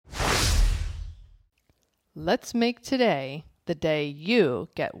Let's make today the day you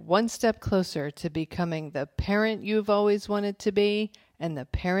get one step closer to becoming the parent you've always wanted to be and the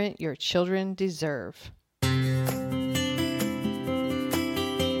parent your children deserve.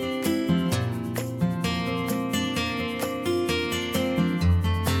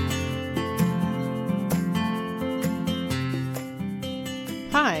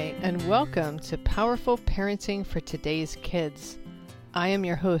 Hi, and welcome to Powerful Parenting for Today's Kids. I am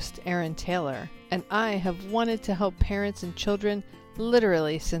your host, Erin Taylor, and I have wanted to help parents and children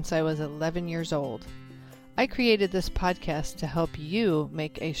literally since I was 11 years old. I created this podcast to help you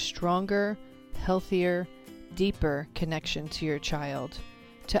make a stronger, healthier, deeper connection to your child,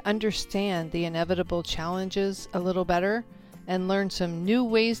 to understand the inevitable challenges a little better, and learn some new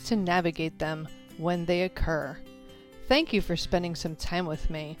ways to navigate them when they occur. Thank you for spending some time with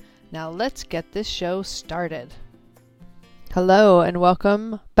me. Now let's get this show started. Hello and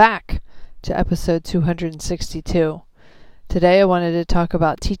welcome back to episode 262. Today I wanted to talk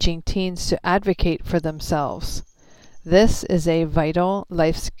about teaching teens to advocate for themselves. This is a vital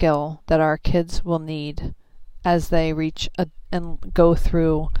life skill that our kids will need as they reach and go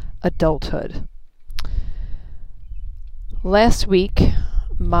through adulthood. Last week,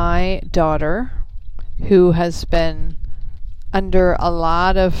 my daughter, who has been under a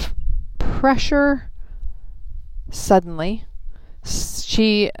lot of pressure suddenly,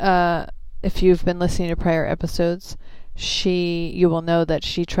 she, if you've been listening to prior episodes, you will know that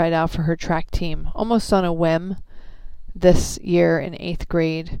she tried out for her track team almost on a whim this year in 8th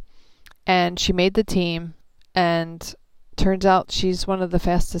grade, and she made the team, and turns out she's one of the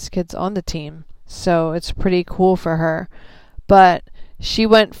fastest kids on the team, so it's pretty cool for her. But she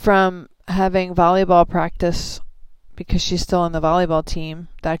went from having volleyball practice, because she's still on the volleyball team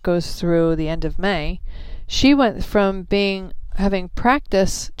that goes through the end of May. She went from having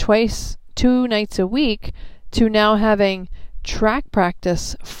practice 2 nights a week to now having track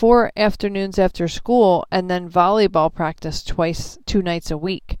practice 4 afternoons after school and then volleyball practice 2 nights a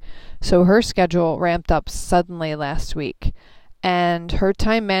week. So her schedule ramped up suddenly last week, and her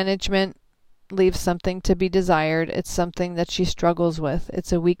time management leaves something to be desired. It's something that she struggles with.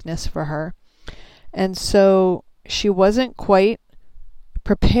 It's a weakness for her. And so she wasn't quite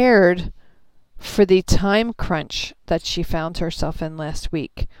prepared for the time crunch that she found herself in last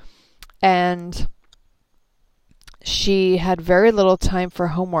week. And she had very little time for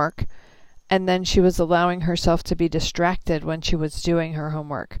homework, and then she was allowing herself to be distracted when she was doing her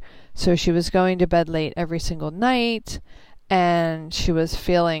homework. So she was going to bed late every single night, and she was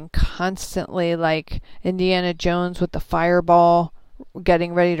feeling constantly like Indiana Jones with the fireball,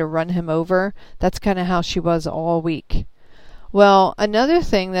 getting ready to run him over. That's kind of how she was all week. Well, another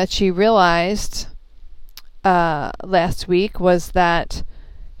thing that she realized last week was that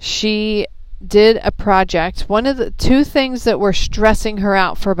she did a project. One of the 2 things that were stressing her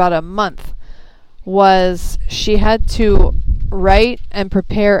out for about a month was she had to write and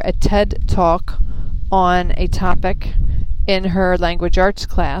prepare a TED Talk on a topic in her language arts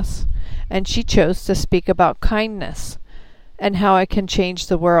class, and she chose to speak about kindness and how it can change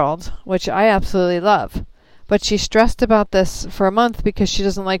the world, which I absolutely love. But she stressed about this for a month because she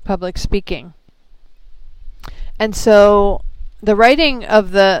doesn't like public speaking. And so the writing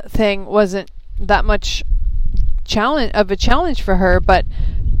of the thing wasn't that much of a challenge for her, but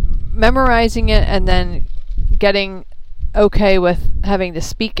memorizing it and then getting okay with having to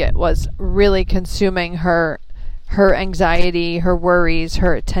speak it was really consuming her anxiety, her worries,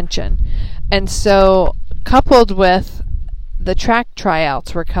 her attention. And so coupled with the track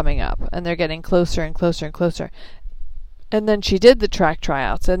tryouts were coming up, and they're getting closer and closer and closer. And then she did the track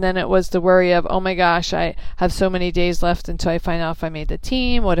tryouts, and then it was the worry of, oh my gosh, I have so many days left until I find out if I made the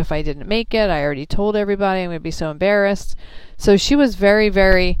team. What if I didn't make it? I already told everybody. I'm going to be so embarrassed. So she was very,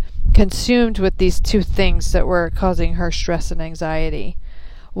 very consumed with these 2 things that were causing her stress and anxiety.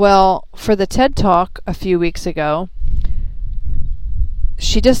 Well, for the TED Talk a few weeks ago,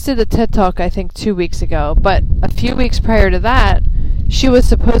 she just did a TED Talk, I think, 2 weeks ago, but a few weeks prior to that, she was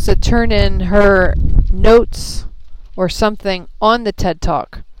supposed to turn in her notes or something on the TED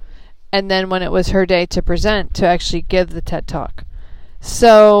Talk, and then when it was her day to present, to actually give the TED Talk.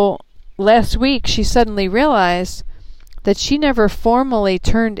 So last week, she suddenly realized that she never formally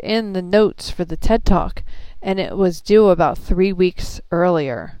turned in the notes for the TED Talk, and it was due about 3 weeks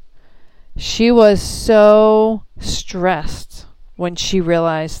earlier. She was so stressed when she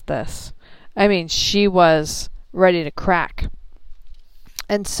realized this. I mean, she was ready to crack.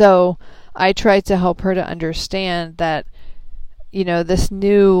 And so I tried to help her to understand that, this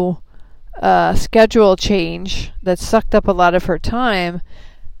new schedule change that sucked up a lot of her time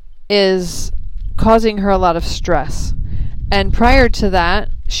is causing her a lot of stress. And prior to that,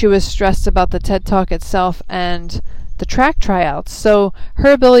 she was stressed about the TED Talk itself and the track tryouts. So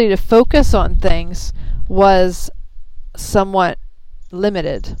her ability to focus on things was somewhat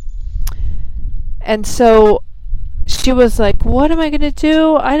limited. And so she was like, what am I going to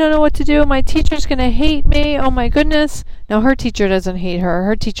do? I don't know what to do. My teacher's going to hate me. Oh my goodness. Now her teacher doesn't hate her.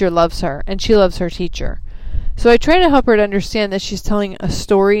 Her teacher loves her, and she loves her teacher. So I try to help her to understand that she's telling a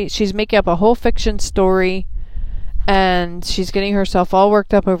story. She's making up a whole fiction story, and she's getting herself all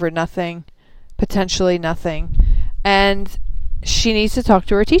worked up over nothing, potentially nothing. And she needs to talk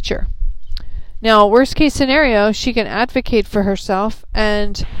to her teacher. Now, worst case scenario, she can advocate for herself,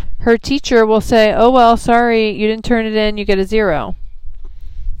 and her teacher will say, oh, well, sorry, you didn't turn it in, you get a 0.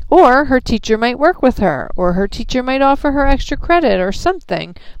 Or her teacher might work with her, or her teacher might offer her extra credit or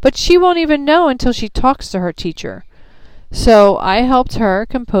something, but she won't even know until she talks to her teacher. So I helped her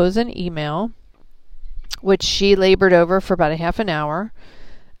compose an email, which she labored over for about a half an hour,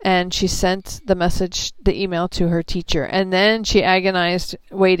 and she sent the email to her teacher. And then she agonized,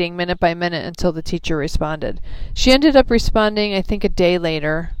 waiting minute by minute until the teacher responded. She ended up responding, I think, a day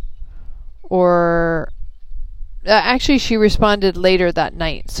later. Or actually, she responded later that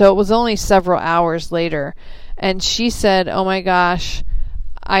night. So it was only several hours later. And she said, oh my gosh,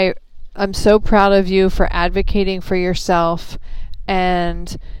 I'm so proud of you for advocating for yourself.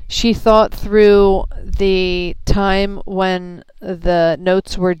 And she thought through the time when the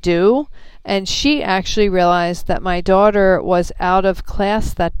notes were due, and she actually realized that my daughter was out of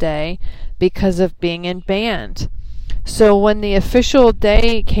class that day because of being in band. So when the official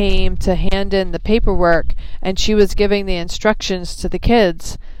day came to hand in the paperwork and she was giving the instructions to the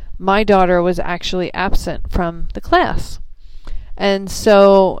kids, my daughter was actually absent from the class. And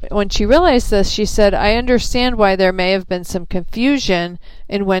so when she realized this, she said, I understand why there may have been some confusion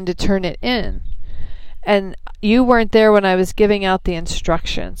in when to turn it in. And you weren't there when I was giving out the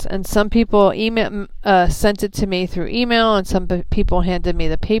instructions. And some people sent it to me through email, and some people handed me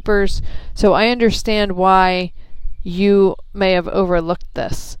the papers. So I understand why you may have overlooked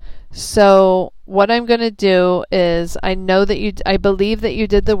this. So what I'm going to do is, I believe that you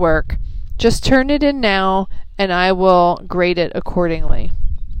did the work. Just turn it in now, and I will grade it accordingly.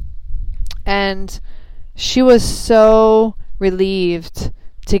 And she was so relieved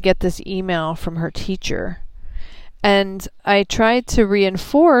to get this email from her teacher. And I tried to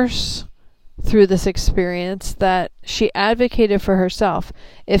reinforce through this experience that she advocated for herself.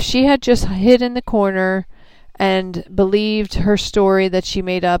 If she had just hid in the corner and believed her story that she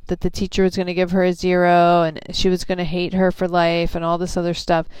made up, that the teacher was going to give her a 0 and she was going to hate her for life and all this other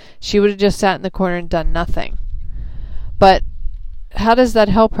stuff, she would have just sat in the corner and done nothing. But how does that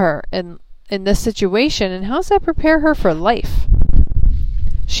help her in this situation, and how does that prepare her for life?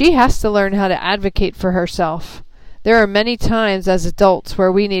 She has to learn how to advocate for herself. There are many times as adults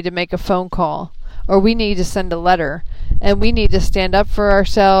where we need to make a phone call, or we need to send a letter, and we need to stand up for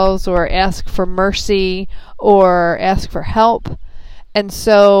ourselves, or ask for mercy, or ask for help. And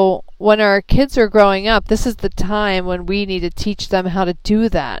so when our kids are growing up, this is the time when we need to teach them how to do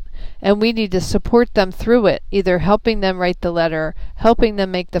that. And we need to support them through it, either helping them write the letter, helping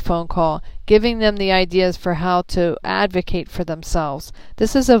them make the phone call, giving them the ideas for how to advocate for themselves.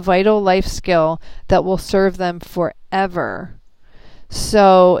 This is a vital life skill that will serve them forever.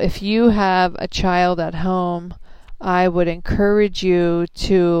 So if you have a child at home, I would encourage you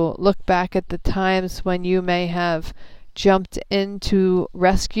to look back at the times when you may have jumped in to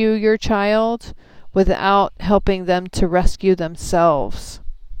rescue your child without helping them to rescue themselves.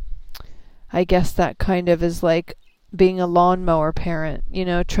 I guess that kind of is like being a lawnmower parent,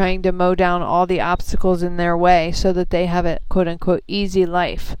 trying to mow down all the obstacles in their way so that they have a quote-unquote easy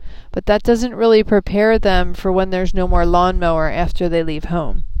life. But that doesn't really prepare them for when there's no more lawnmower after they leave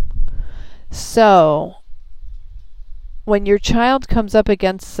home. So, when your child comes up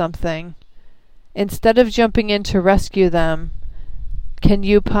against something, instead of jumping in to rescue them, can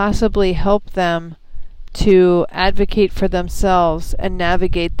you possibly help them to advocate for themselves and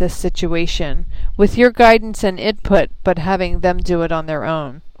navigate this situation with your guidance and input, but having them do it on their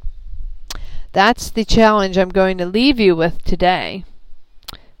own? That's the challenge I'm going to leave you with today.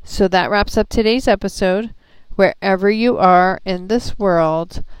 So that wraps up today's episode. Wherever you are in this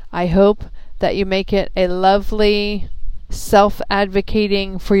world, I hope that you make it a lovely,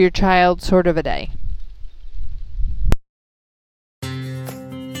 self-advocating for your child sort of a day.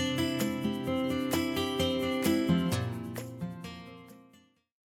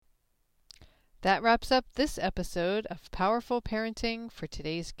 That wraps up this episode of Powerful Parenting for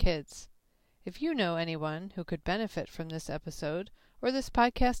Today's Kids. If you know anyone who could benefit from this episode or this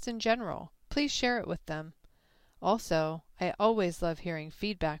podcast in general, please share it with them. Also, I always love hearing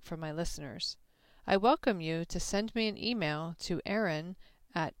feedback from my listeners. I welcome you to send me an email to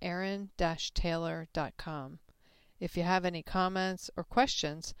erin@erin-taylor.com if you have any comments or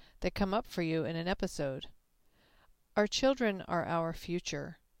questions that come up for you in an episode. Our children are our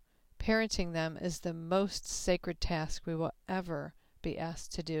future. Parenting them is the most sacred task we will ever be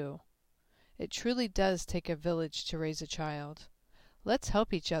asked to do. It truly does take a village to raise a child. Let's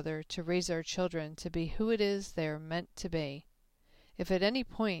help each other to raise our children to be who it is they are meant to be. If at any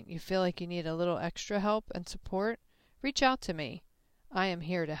point you feel like you need a little extra help and support, reach out to me. I am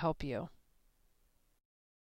here to help you.